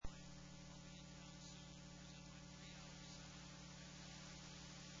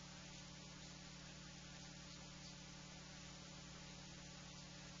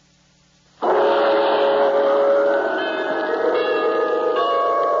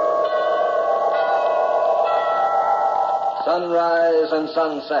sunrise and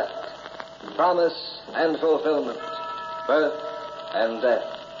sunset, promise and fulfillment, birth and death.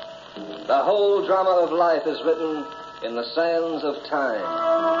 The whole drama of life is written in the sands of time.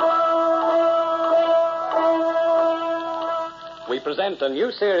 We present a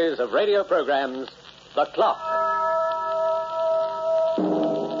new series of radio programs, The Clock.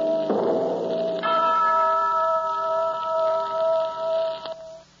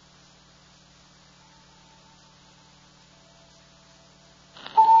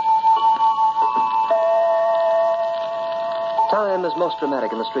 Time is most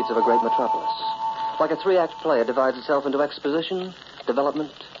dramatic in the streets of a great metropolis. Like a three-act play, it divides itself into exposition,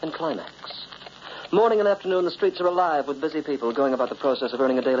 development, and climax. Morning and afternoon, the streets are alive with busy people going about the process of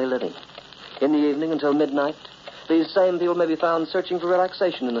earning a daily living. In the evening until midnight, these same people may be found searching for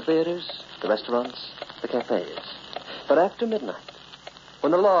relaxation in the theaters, the restaurants, the cafes. But after midnight,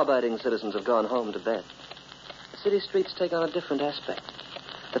 when the law-abiding citizens have gone home to bed, the city streets take on a different aspect.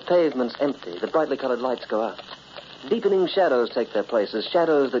 The pavement's empty, the brightly colored lights go out. Deepening shadows take their places,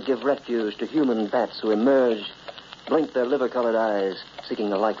 shadows that give refuge to human bats who emerge, blink their liver-colored eyes,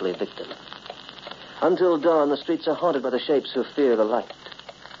 seeking a likely victim. Until dawn, the streets are haunted by the shapes who fear the light,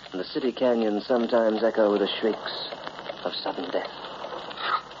 and the city canyons sometimes echo with the shrieks of sudden death.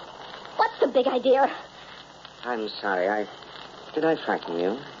 What's the big idea? I'm sorry. Did I frighten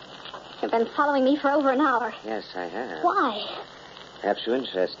you? You've been following me for over an hour. Yes, I have. Why? Perhaps you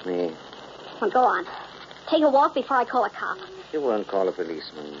interest me. Well, go on. Take a walk before I call a cop. You won't call a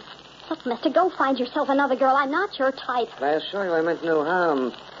policeman. Look, mister, go find yourself another girl. I'm not your type. But I assure you I meant no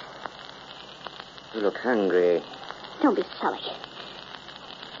harm. You look hungry. Don't be silly.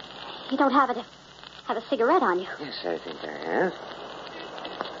 You don't have a cigarette on you. Yes, I think I have.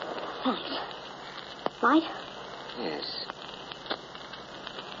 Thanks. Light? Yes.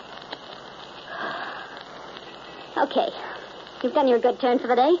 Okay. You've done your good turn for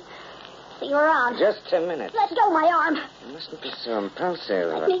the day. See you around. Just a minute. Let go my arm. You mustn't be so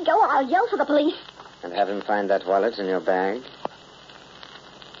impulsive. Let me go or I'll yell for the police. And have him find that wallet in your bag?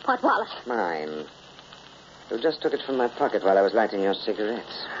 What wallet? Mine. You just took it from my pocket while I was lighting your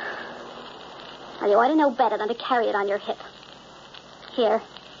cigarettes. Well, you ought to know better than to carry it on your hip. Here.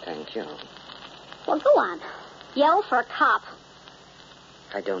 Thank you. Well, go on. Yell for a cop.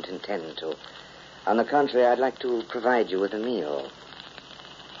 I don't intend to. On the contrary, I'd like to provide you with a meal.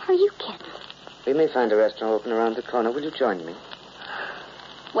 Are you kidding? We may find a restaurant open around the corner. Will you join me?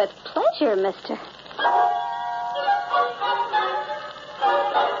 With pleasure, mister.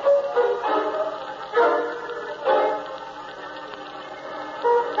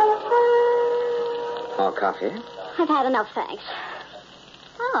 More coffee? I've had enough, thanks.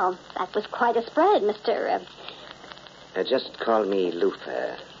 Oh, that was quite a spread, Mr. Just call me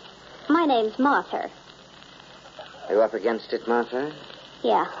Luther. My name's Martha. Are you up against it, Martha?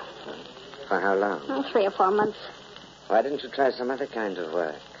 Yeah. For how long? 3 or 4 months. Why didn't you try some other kind of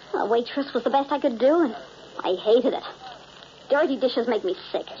work? A waitress was the best I could do, and I hated it. Dirty dishes make me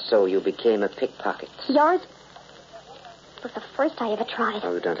sick. So you became a pickpocket? Yours was the first I ever tried.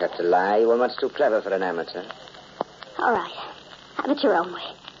 Oh, you don't have to lie. You were much too clever for an amateur. All right. Have it your own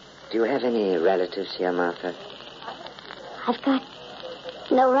way. Do you have any relatives here, Martha? I've got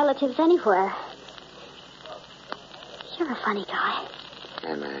no relatives anywhere. You're a funny guy.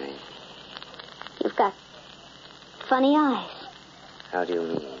 Am I? You've got funny eyes. How do you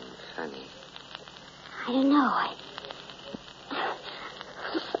mean, funny? I don't know.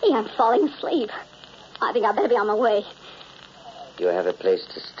 See, I'm falling asleep. I think I better be on my way. Do you have a place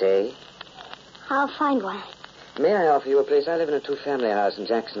to stay? I'll find one. May I offer you a place? I live in a 2-family house in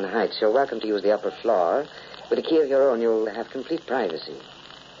Jackson Heights. You're welcome to use the upper floor. With a key of your own, you'll have complete privacy.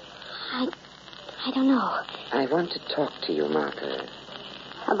 I don't know. I want to talk to you, Martha.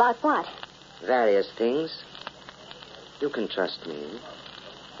 About what? Various things. You can trust me.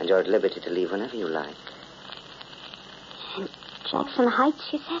 And you're at liberty to leave whenever you like. In Jackson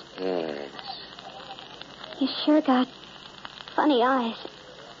Heights, you said? Yes. You sure got funny eyes.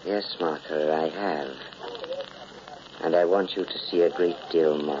 Yes, Martha, I have. And I want you to see a great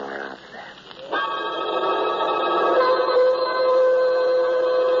deal more of them.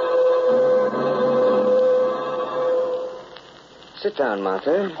 Sit down,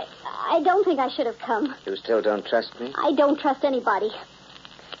 Martha. I don't think I should have come. You still don't trust me? I don't trust anybody.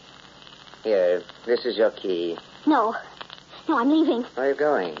 Here, this is your key. No, I'm leaving. Where are you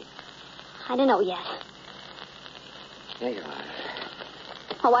going? I don't know yet. Here you are.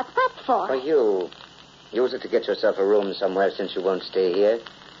 Oh, what's that for? For you. Use it to get yourself a room somewhere since you won't stay here.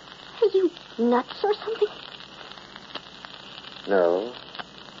 Are you nuts or something? No.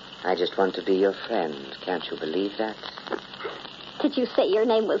 I just want to be your friend. Can't you believe that? Did you say your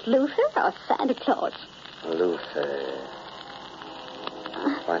name was Luther or Santa Claus? Luther.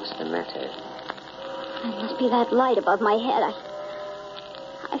 What's the matter? It must be that light above my head.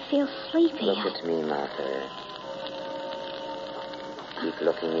 I feel sleepy. Look at me, Martha. Keep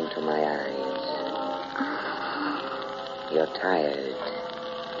looking into my eyes. You're tired.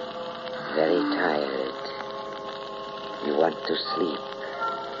 Very tired. You want to sleep.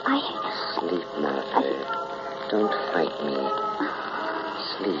 Sleep, Martha. Don't fight me.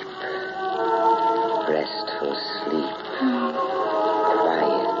 Sleep. Restful sleep.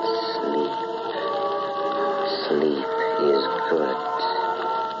 Quiet sleep. Sleep is good.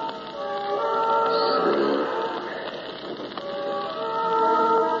 Sleep.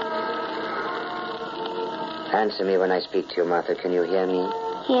 Answer me when I speak to you, Martha. Can you hear me?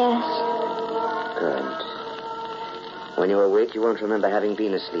 Yes. Good. When you awake, you won't remember having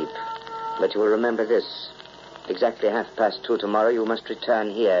been asleep. But you will remember this. Exactly 2:30 tomorrow, you must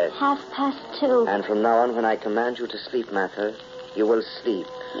return here. 2:30. And from now on, when I command you to sleep, Martha, you will sleep.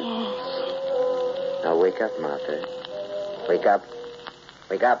 Yes. Now wake up, Martha. Wake up.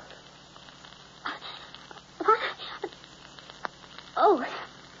 Wake up. What?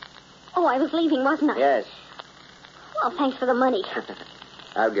 Oh, I was leaving, wasn't I? Yes. Well, thanks for the money.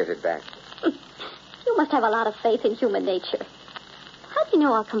 I'll give it back. You must have a lot of faith in human nature. How do you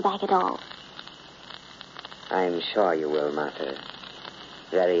know I'll come back at all? I'm sure you will, Martha.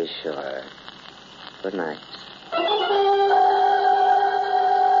 Very sure. Good night.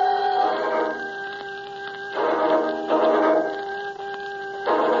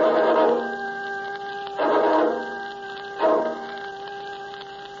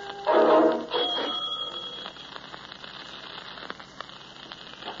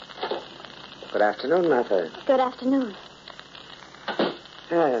 Good afternoon, Martha. Good afternoon.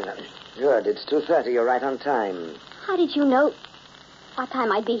 Good. It's 2:30. You're right on time. How did you know what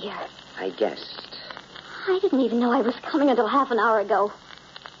time I'd be here? I guessed. I didn't even know I was coming until half an hour ago.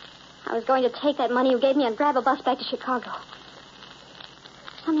 I was going to take that money you gave me and grab a bus back to Chicago.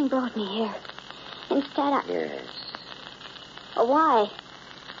 Something brought me here. Instead, Yes. Oh, why?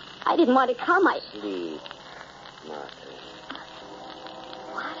 I didn't want to come. Sleep, Martha.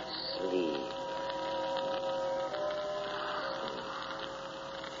 What? Sleep.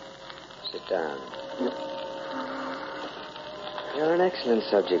 Sit down. You're an excellent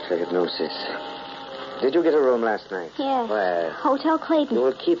subject for hypnosis. Did you get a room last night? Yes. Where? Hotel Clayton. You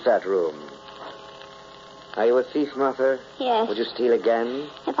will keep that room. Are you a thief, Martha? Yes. Would you steal again?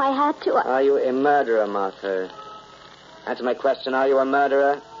 If I had to, Are you a murderer, Martha? Answer my question. Are you a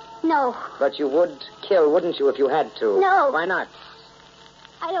murderer? No. But you would kill, wouldn't you, if you had to? No. Why not?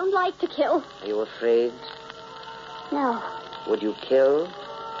 I don't like to kill. Are you afraid? No. Would you kill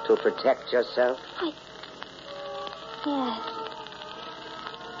to protect yourself? Yes.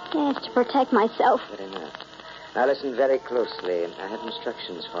 Yes, to protect myself. Good enough. Now listen very closely. I have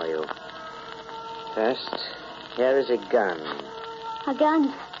instructions for you. First, here is a gun. A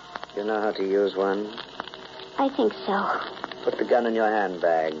gun? You know how to use one? I think so. Put the gun in your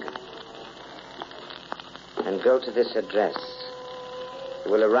handbag. And go to this address.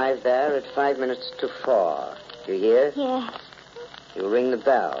 You will arrive there at 4:05. You hear? Yes. You ring the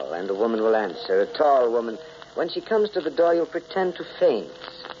bell, and the woman will answer. A tall woman. When she comes to the door, you'll pretend to faint.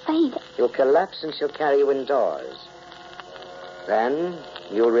 Faint? You'll collapse, and she'll carry you indoors. Then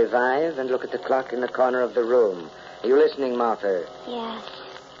you'll revive and look at the clock in the corner of the room. Are you listening, Martha? Yes.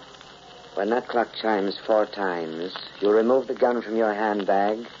 When that clock chimes 4 times, you'll remove the gun from your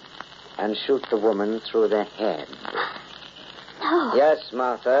handbag and shoot the woman through the head. No. Yes,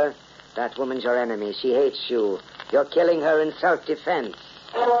 Martha. That woman's your enemy. She hates you. You're killing her in self-defense.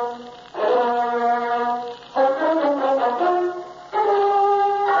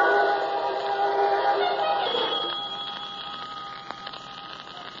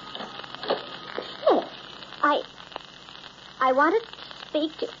 I wanted to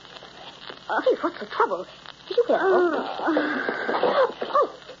speak to... Hey, what's the trouble? Did you get oh,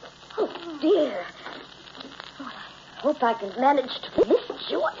 dear. Oh, I hope I can manage to lift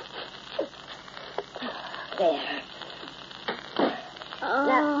you up. There.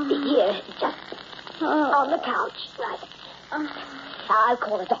 Now, here, just on the couch. Right. I'll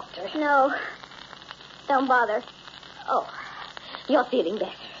call a doctor. No. Don't bother. Oh, you're feeling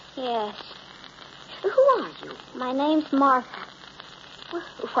better. Yes. Who are you? My name's Martha. Well,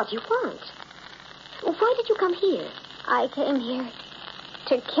 what do you want? Why did you come here? I came here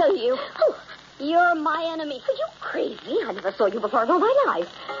to kill you. Oh, you're my enemy. Are you crazy? I never saw you before in all my life.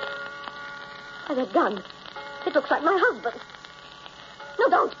 Why, that gun. It looks like my husband. No,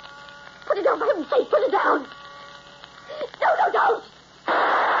 don't. Put it down, for heaven's sake. Put it down. Don't!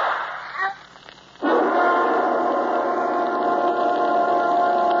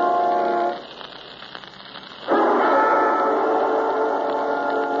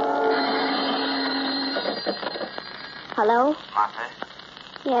 Hello? Martha,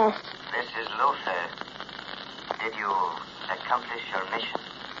 Yes. this is Luther. Did you accomplish your mission?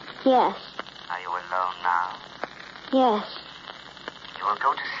 Yes. Are you alone now? Yes. You will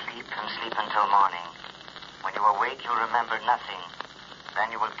go to sleep and sleep until morning. When you awake, you'll remember nothing.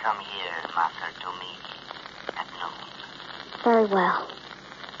 Then you will come here, Martha, to me at noon. Very well.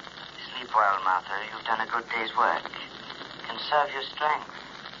 Sleep well, Martha. You've done a good day's work. Conserve your strength.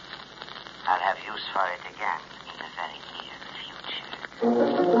 I'll have use for it again in the very near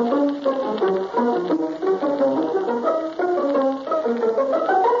future.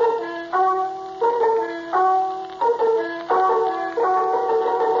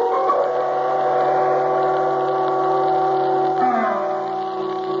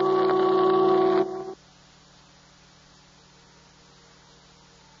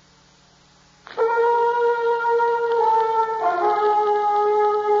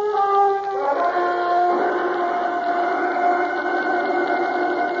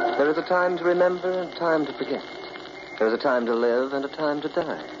 There is a time to remember and time to forget. There is a time to live and a time to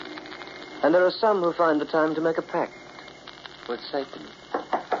die. And there are some who find the time to make a pact with Satan.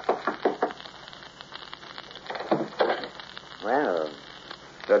 Well,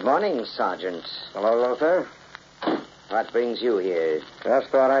 good morning, Sergeant. Hello, Luther. What brings you here? Just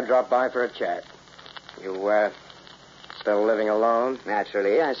thought I'd drop by for a chat. You, still living alone?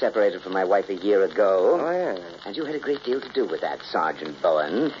 Naturally, I separated from my wife a year ago. Oh, yeah. And you had a great deal to do with that, Sergeant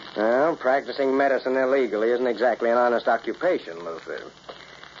Bowen. Well, practicing medicine illegally isn't exactly an honest occupation, Luther.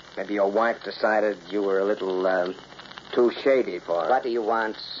 Maybe your wife decided you were a little, too shady for her. What do you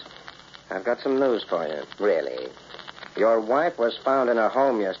want? I've got some news for you. Really? Your wife was found in her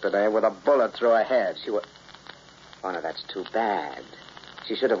home yesterday with a bullet through her head. Oh, no, that's too bad.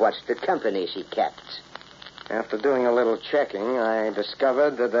 She should have watched the company she kept. After doing a little checking, I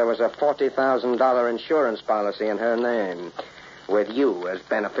discovered that there was a $40,000 insurance policy in her name, with you as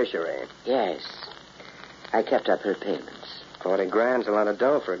beneficiary. Yes. I kept up her payments. 40 grand's a lot of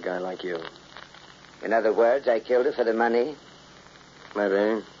dough for a guy like you. In other words, I killed her for the money.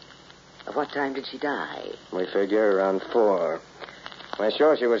 Maybe. At what time did she die? We figure around 4. We're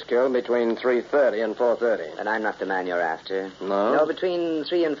sure she was killed between 3:30 and 4:30. And I'm not the man you're after. No? No, between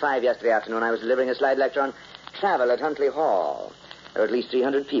 3 and 5 yesterday afternoon, I was delivering a slide lecture on travel at Huntley Hall. There are at least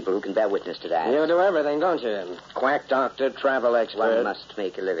 300 people who can bear witness to that. You do everything, don't you? Quack doctor, travel expert. One must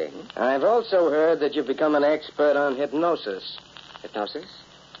make a living. I've also heard that you've become an expert on hypnosis. Hypnosis?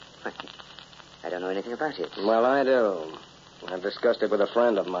 I don't know anything about it. Well, I do. I've discussed it with a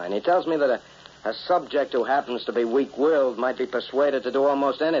friend of mine. He tells me that a subject who happens to be weak-willed might be persuaded to do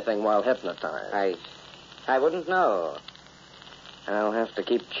almost anything while hypnotized. I wouldn't know. I'll have to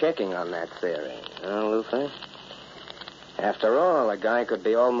keep checking on that theory. Huh, Luther? After all, a guy could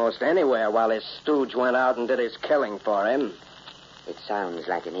be almost anywhere while his stooge went out and did his killing for him. It sounds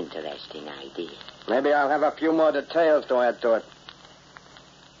like an interesting idea. Maybe I'll have a few more details to add to it.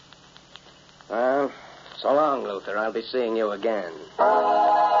 Well, so long, Luther. I'll be seeing you again.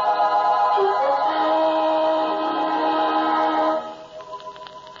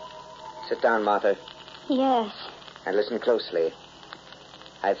 Sit down, Martha, Yes. and listen closely.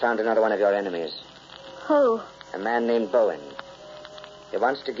 I found another one of your enemies. Who? A man named Bowen. He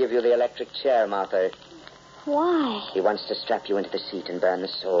wants to give you the electric chair, Martha. Why? He wants to strap you into the seat and burn the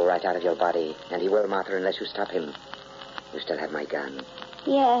soul right out of your body. And he will, Martha, unless you stop him. You still have my gun.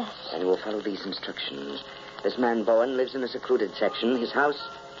 Yes. And you will follow these instructions. This man Bowen lives in a secluded section. His house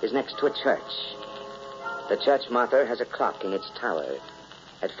is next to a church. The church, Martha, has a clock in its tower.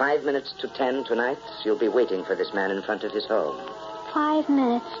 At 5 minutes to 10 tonight, you'll be waiting for this man in front of his home. 5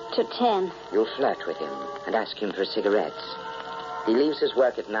 minutes to 10. You'll flirt with him and ask him for cigarettes. He leaves his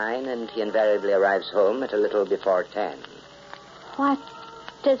work at 9, and he invariably arrives home at a little before 10. What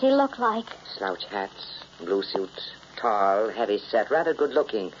does he look like? Slouch hats, blue suit, tall, heavy set, rather good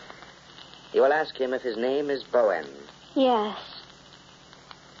looking. You will ask him if his name is Bowen. Yes.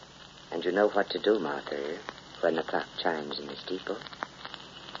 And you know what to do, Martha, when the clock chimes in the steeple?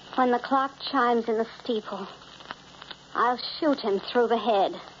 When the clock chimes in the steeple, I'll shoot him through the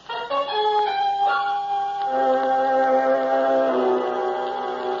head.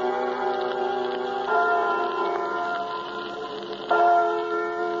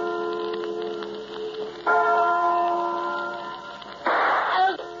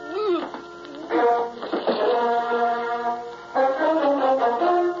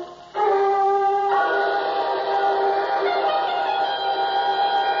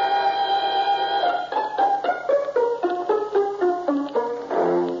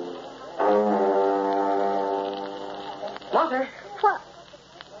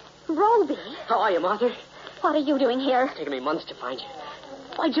 Roby. How are you, Martha? What are you doing here? It's taken me months to find you.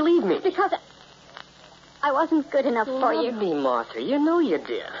 Why'd you leave me? Because I wasn't good enough for you. Love me, Martha. You know you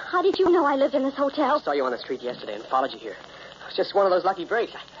did. How did you know I lived in this I hotel? saw you on the street yesterday and followed you here. It was just one of those lucky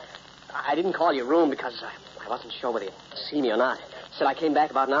breaks. I didn't call your room because I wasn't sure whether you'd see me or not. Said I came back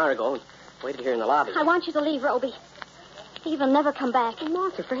about an hour ago and waited here in the lobby. I want you to leave, Roby. Eve will never come back.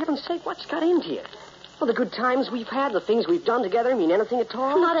 Martha, for heaven's sake, what's got into you? Well, the good times we've had, the things we've done together mean anything at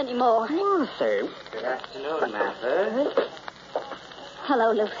all? Not anymore. Martha. Good afternoon, Martha.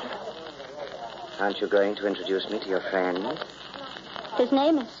 Hello, Luther. Aren't you going to introduce me to your friend? His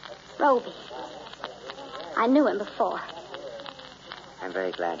name is Roby. I knew him before. I'm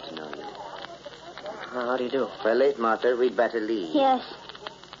very glad to know you. How do you do? We're late, Martha. We'd better leave. Yes.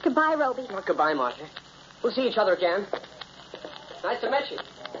 Goodbye, Roby. Well, goodbye, Martha. We'll see each other again. Nice to meet you.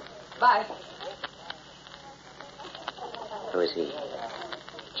 Bye. Who is he?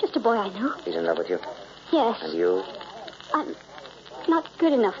 Just a boy I knew. He's in love with you? Yes. And you? I'm not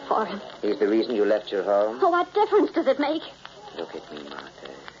good enough for him. He's the reason you left your home? Oh, what difference does it make? Look at me, Martha.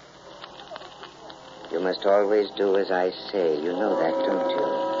 You must always do as I say. You know that, don't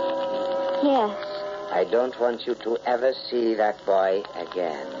you? Yes. I don't want you to ever see that boy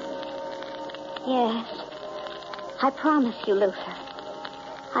again. Yes. I promise you, Luther.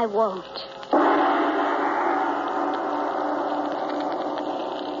 I won't.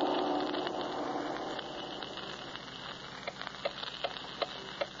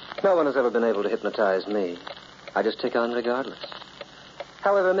 No one has ever been able to hypnotize me. I just tick on regardless.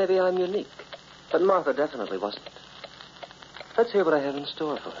 However, maybe I'm unique. But Martha definitely wasn't. Let's hear what I have in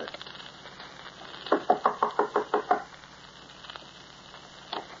store for her.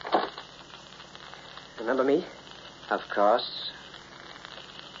 Remember me? Of course.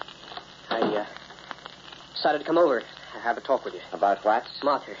 I decided to come over and have a talk with you. About what?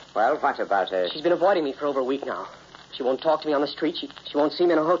 Martha. Well, what about her? She's been avoiding me for over a week now. She won't talk to me on the street. She won't see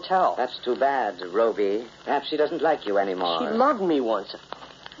me in a hotel. That's too bad, Roby. Perhaps she doesn't like you anymore. She loved me once.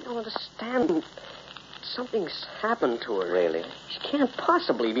 I don't understand. Something's happened to her. Really? She can't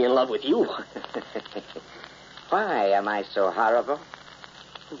possibly be in love with you. Why am I so horrible?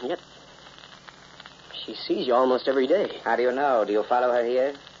 And yet, she sees you almost every day. How do you know? Do you follow her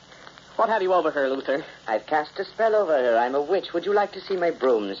here? What have you over her, Luther? I've cast a spell over her. I'm a witch. Would you like to see my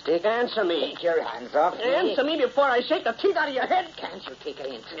broomstick? Answer me. Take your hands off me. Answer me before I shake the teeth out of your head. Can't you take a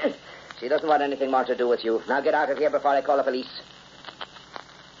hint? She doesn't want anything more to do with you. Now get out of here before I call the police.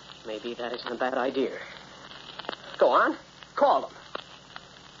 Maybe that isn't a bad idea. Go on. Call them.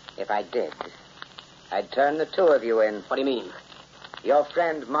 If I did, I'd turn the two of you in. What do you mean? Your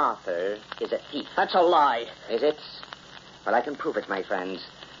friend Martha is a thief. That's a lie. Is it? Well, I can prove it, my friends.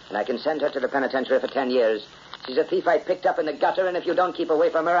 And I can send her to the penitentiary for 10 years. She's a thief I picked up in the gutter, and if you don't keep away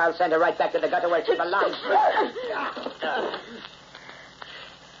from her, I'll send her right back to the gutter where she belongs.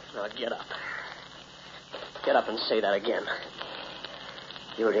 Now, get up. Get up and say that again.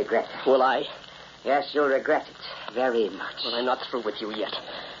 You'll regret it. Will I? Yes, you'll regret it very much. Well, I'm not through with you yet.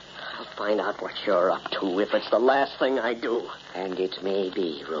 I'll find out what you're up to if it's the last thing I do. And it may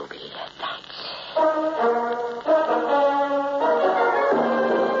be, Roby.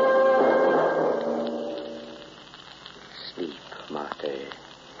 Sleep, Martha.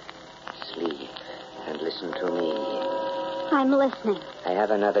 Sleep and listen to me. I'm listening. I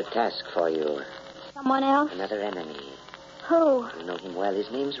have another task for you. Someone else? Another enemy. Who? You know him well. His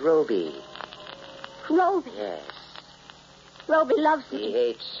name's Roby. Roby. Yes. Roby loves He me.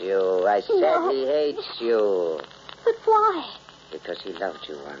 hates you. I said No. he hates you. But why? Because he loved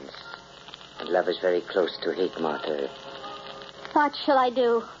you once. And love is very close to hate, Martha. What shall I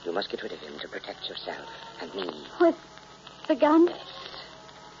do? You must get rid of him to protect yourself and me. With the gun? Yes,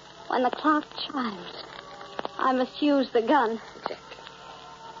 When the clock chimes, I must use the gun. exactly.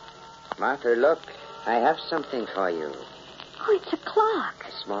 Martha, look. I have something for you. Oh, it's a clock.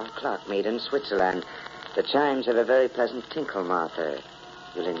 A small clock made in Switzerland. The chimes have a very pleasant tinkle, Martha.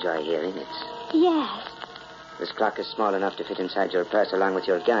 You'll enjoy hearing it. Yes. This clock is small enough to fit inside your purse along with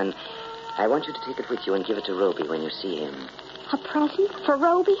your gun. I want you to take it with you and give it to Roby when you see him. A present for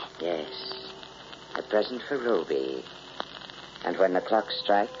Roby? Yes, a present for Roby. And when the clock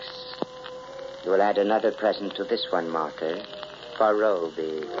strikes, you will add another present to this one, Martha, for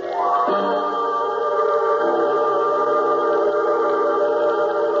Roby.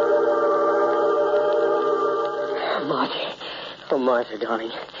 Martha. Oh, Martha,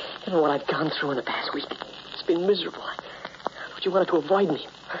 darling. You know what I've gone through in the past week? It's been miserable. I thought you wanted to avoid me.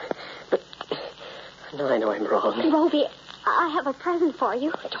 But now I know I'm wrong. Roby, I have a present for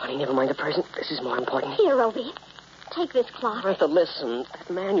you. Darling, never mind the present. This is more important. Here, Roby. Take this clock. Martha, listen. That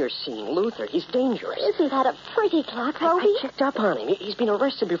man you're seeing, Luther, he's dangerous. Isn't that a pretty clock, Roby? I checked up on him. He's been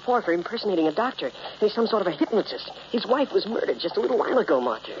arrested before for impersonating a doctor. He's some sort of a hypnotist. His wife was murdered just a little while ago,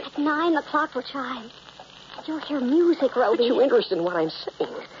 Martha. At 9, the clock will chime. You'll hear music, Roby. Aren't you interested in what I'm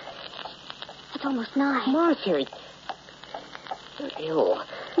saying? It's almost 9. Martha, you're ill.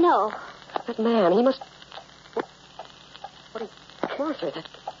 No. That man, he must... Martha,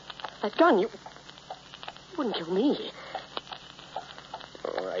 that gun, you wouldn't kill me.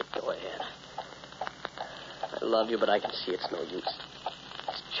 All right, go ahead. I love you, but I can see it's no use.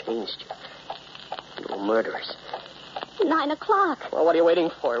 It's changed you. Little murderers. 9 o'clock. Well, what are you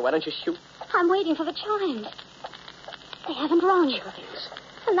waiting for? Why don't you shoot? I'm waiting for the chimes. They haven't rung. Chimes.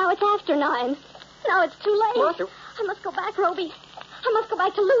 And now it's after 9. Now it's too late. Martha. I must go back, Roby. I must go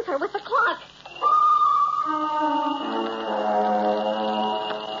back to Luther with the clock.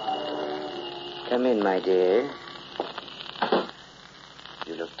 Come in, my dear.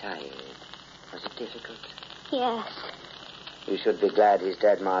 You look tired. Was it difficult? Yes. You should be glad he's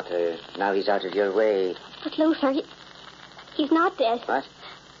dead, Martha. Now he's out of your way. But Luther, he's not dead. What?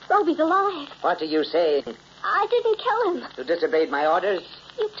 Roby's alive. What are you saying? I didn't kill him. You disobeyed my orders?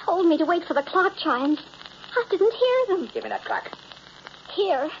 You told me to wait for the clock chimes. I didn't hear them. Give me that clock.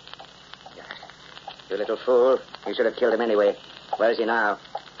 Here. You little fool. You should have killed him anyway. Where is he now?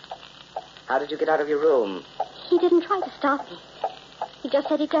 How did you get out of your room? He didn't try to stop me. He just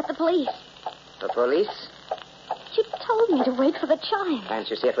said he'd get the police. The police? You told me to wait for the chime. Can't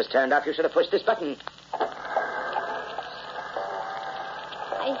you see it was turned off? You should have pushed this button.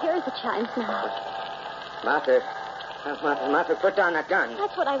 I hear the chimes now. Martha. Martha, put down that gun.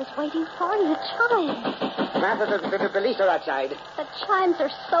 That's what I was waiting for, the chimes. Martha, the police are outside. The chimes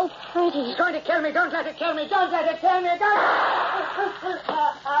are so pretty. He's going to kill me. Don't let it kill me. Don't let it kill me.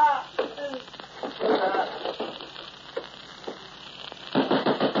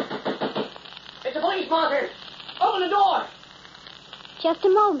 It's the police, Martha. Open the door. Just a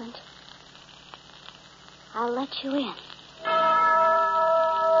moment. I'll let you in.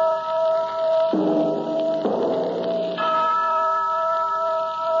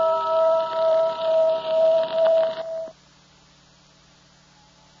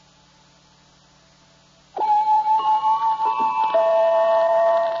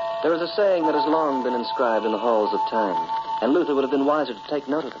 There is a saying that has long been inscribed in the halls of time, and Luther would have been wiser to take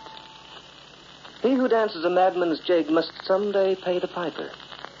note of it. He who dances a madman's jig must someday pay the piper,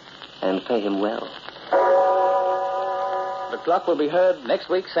 and pay him well. The Clock will be heard next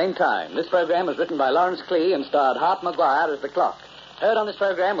week, same time. This program was written by Lawrence Clee and starred Hart Maguire as the Clock. Heard on this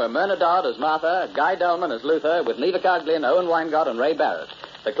program were Myrna Dodd as Martha, Guy Delman as Luther, with Neva Coglin, Owen Weingott, and Ray Barrett.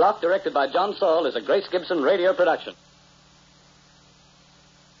 The Clock, directed by John Saul, is a Grace Gibson radio production.